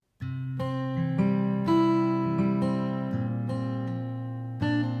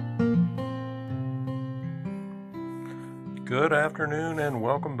Good afternoon and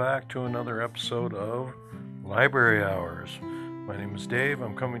welcome back to another episode of Library Hours. My name is Dave.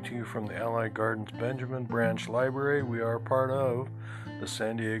 I'm coming to you from the Allied Gardens Benjamin Branch Library. We are part of the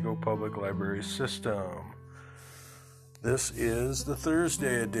San Diego Public Library System. This is the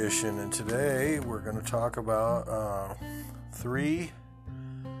Thursday edition, and today we're going to talk about 3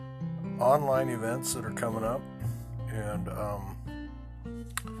 online events that are coming up. And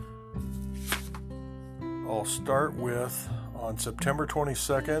I'll start with, on September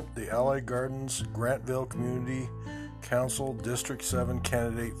 22nd, the Allied Gardens Grantville Community Council District 7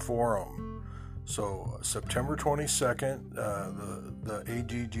 Candidate Forum. So September 22nd, the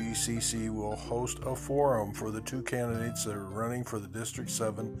AGGCC will host a forum for the 2 candidates that are running for the District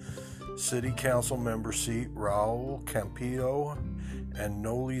 7 City Council member seat, Raul Campillo and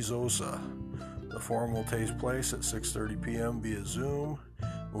Noli Zosa. The forum will take place at 6:30 p.m. via Zoom.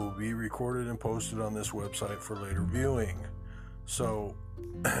 It will be recorded and posted on this website for later viewing. So,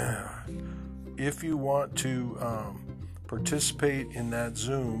 if you want to participate in that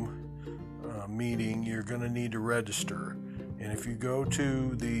Zoom meeting, you're going to need to register. And if you go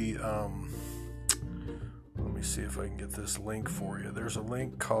to the, let me see if I can get this link for you. There's a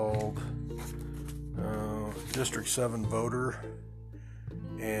link called District 7 Voter,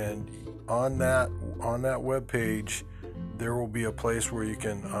 and on that webpage, there will be a place where you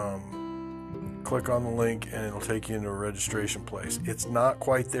can click on the link and it'll take you into a registration place. It's not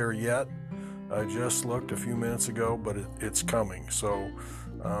quite there yet. I just looked a few minutes ago, but it's coming. So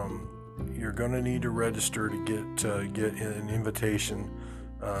you're going to need to register to get an invitation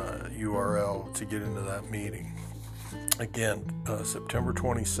URL to get into that meeting. Again, September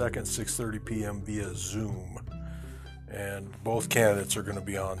 22nd, 6:30 p.m. via Zoom. And both candidates are going to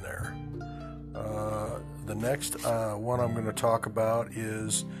be on there. The next one I'm going to talk about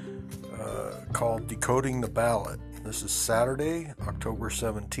is called Decoding the Ballot. This is Saturday, October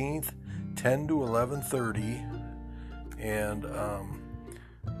 17th, 10 to 11:30. And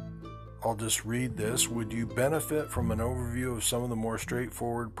I'll just read this. Would you benefit from an overview of some of the more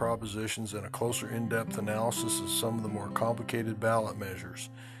straightforward propositions and a closer in-depth analysis of some of the more complicated ballot measures?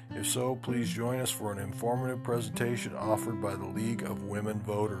 If so, please join us for an informative presentation offered by the League of Women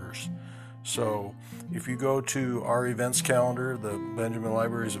Voters. So, if you go to our events calendar, the Benjamin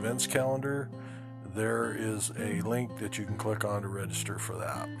Library's events calendar, there is a link that you can click on to register for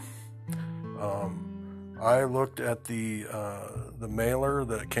that. I looked at the mailer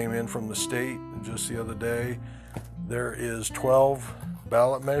that came in from the state just the other day. There is 12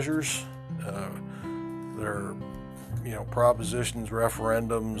 ballot measures. They're propositions,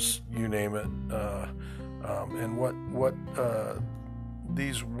 referendums, you name it. And what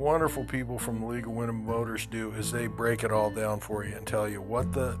these wonderful people from the League of Women Voters do is they break it all down for you and tell you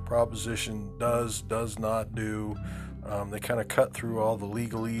what the proposition does not do. They kind of cut through all the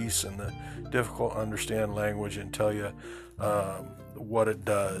legalese and the difficult to understand language and tell you what it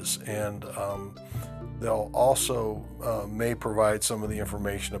does. And they'll also may provide some of the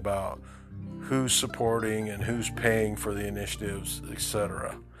information about who's supporting and who's paying for the initiatives,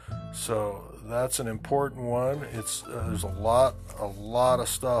 etc. So that's an important one. There's a lot of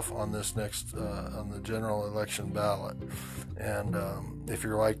stuff on this next on the general election ballot, and if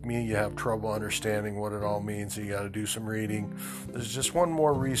you're like me, you have trouble understanding what it all means. You got to do some reading. There's just one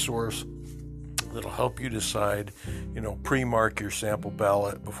more resource that'll help you decide. Pre-mark your sample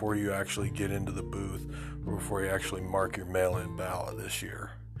ballot before you actually get into the booth, or before you actually mark your mail-in ballot this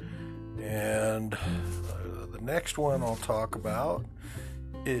year. And the next one I'll talk about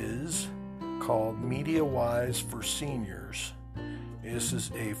is called MediaWise for Seniors. This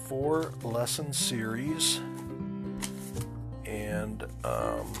is a 4-lesson series, and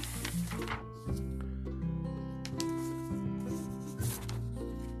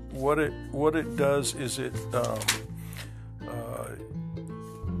what it does is it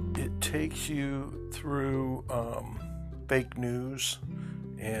takes you through fake news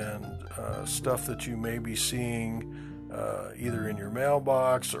and stuff that you may be seeing either in your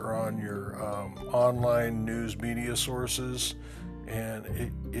mailbox or on your online news media sources, and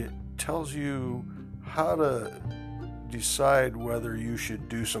it tells you how to decide whether you should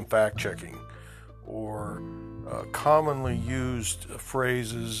do some fact checking, or commonly used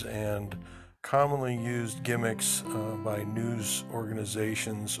phrases and commonly used gimmicks by news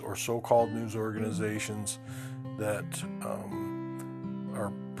organizations or so-called news organizations that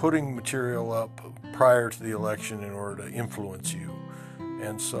are putting material up prior to the election in order to influence you.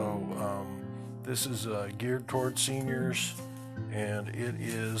 And so this is geared towards seniors, and it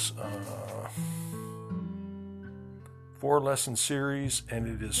is a 4-lesson series, and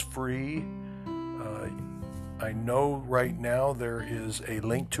it is free. I know right now there is a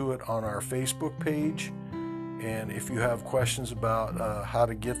link to it on our Facebook page, and if you have questions about how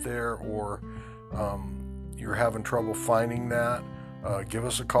to get there, or you're having trouble finding that, give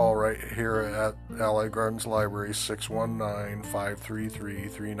us a call right here at Allied Gardens Library,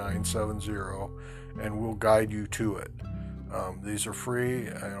 619-533-3970, and we'll guide you to it. These are free.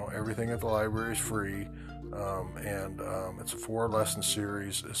 Everything at the library is free, and it's a 4-lesson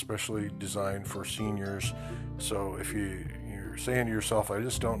series, especially designed for seniors. So if you're saying to yourself, I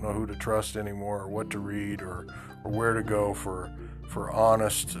just don't know who to trust anymore, or what to read, or where to go for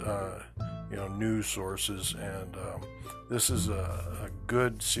honest news sources, and this is a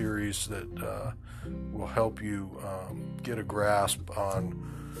good series that will help you get a grasp on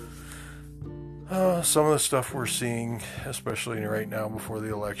some of the stuff we're seeing, especially right now before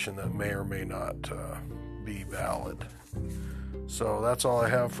the election, that may or may not be valid. So that's all I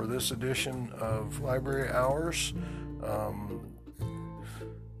have for this edition of Library Hours.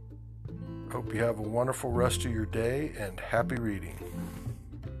 Hope you have a wonderful rest of your day, and happy reading.